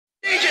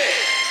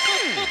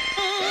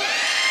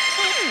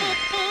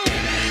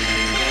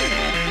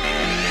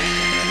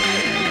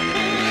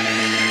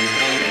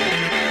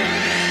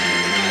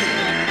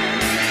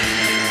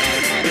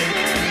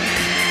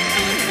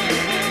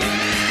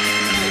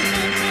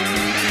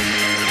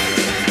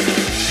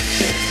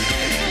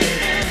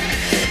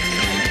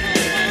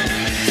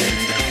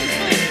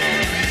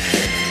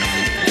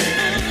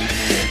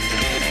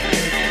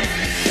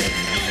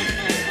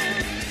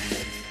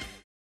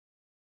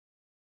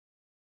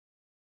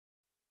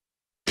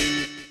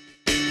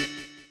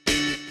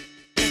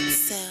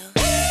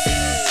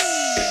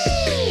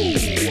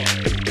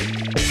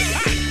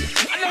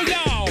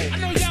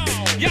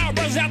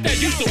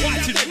to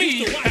watching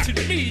me.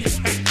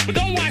 But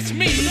don't watch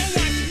me.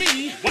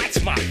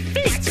 Watch my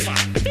feet. Watch my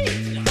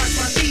feet. Watch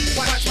my feet.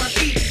 Watch my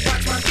feet.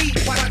 Watch my feet.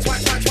 Watch my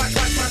feet.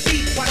 Watch my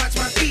feet. Watch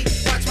my feet.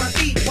 Watch my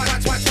feet.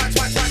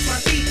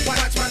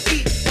 Watch my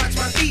feet. Watch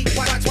my feet.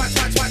 Watch my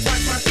feet.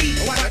 Watch my feet.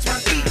 Watch my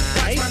feet.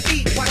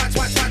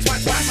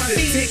 Watch my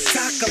feet.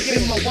 Tick-tock up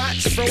in my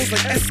watch, froze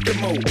like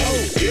Eskimo. Oh,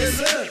 yes,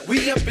 sir.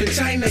 We up in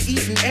China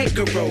eating egg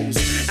rolls.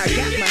 I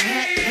got my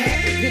hat,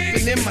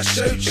 nipping in my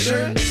shirt.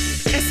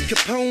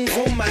 Escapones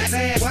on my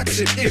tab, watch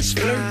it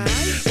flirt.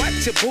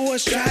 Watch your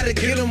boys try to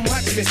get them,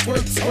 watch me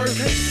squirt.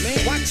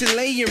 Watch it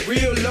laying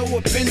real low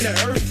up in the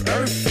earth.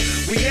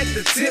 We at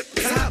the tip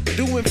top,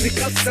 doing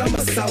pick-up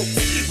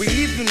somersaults. We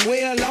living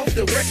well off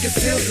the record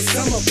sales of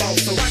summer ball.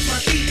 So watch my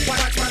feet,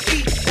 watch my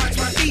feet, watch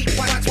my feet,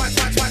 watch my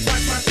feet, watch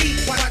my feet,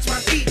 watch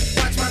my feet,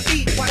 watch my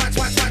feet,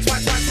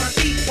 watch my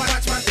feet, watch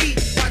my feet,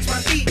 watch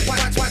my feet,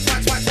 watch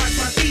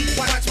my feet,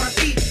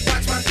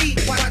 watch my feet,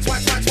 watch my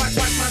feet,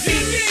 watch my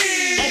feet.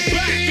 I'm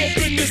back up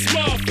in this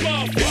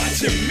motherfucker.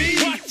 Watching me.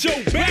 Watch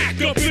your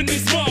back up in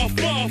this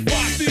motherfucker.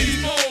 Watch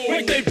these hoes.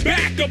 Make they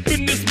back up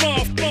in this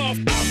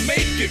motherfucker. I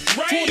make it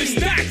rain. 20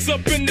 stacks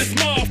up in this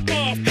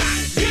motherfucker.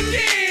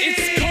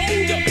 It's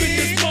cold up in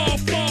this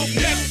motherfucker.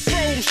 Left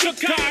from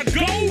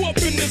Chicago up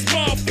in this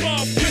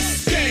motherfucker.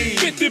 Biscayne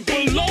 50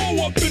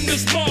 below up in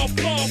this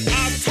motherfucker.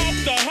 I talk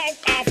the hawk,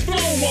 I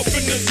flow up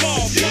in this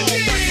motherfucker.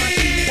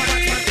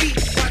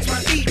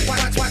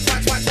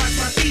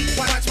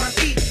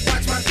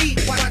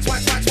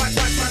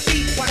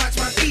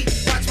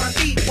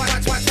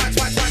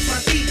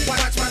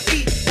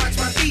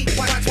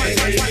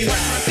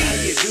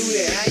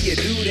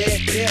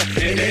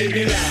 And they be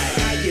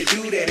like,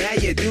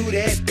 how you do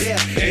that,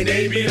 yeah. And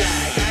they be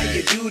like, how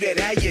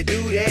you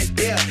do that,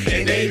 yeah.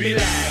 And they be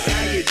like,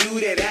 how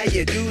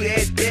you do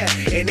that,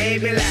 yeah. And they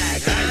be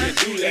like, how you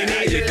do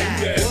that,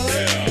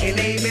 yeah.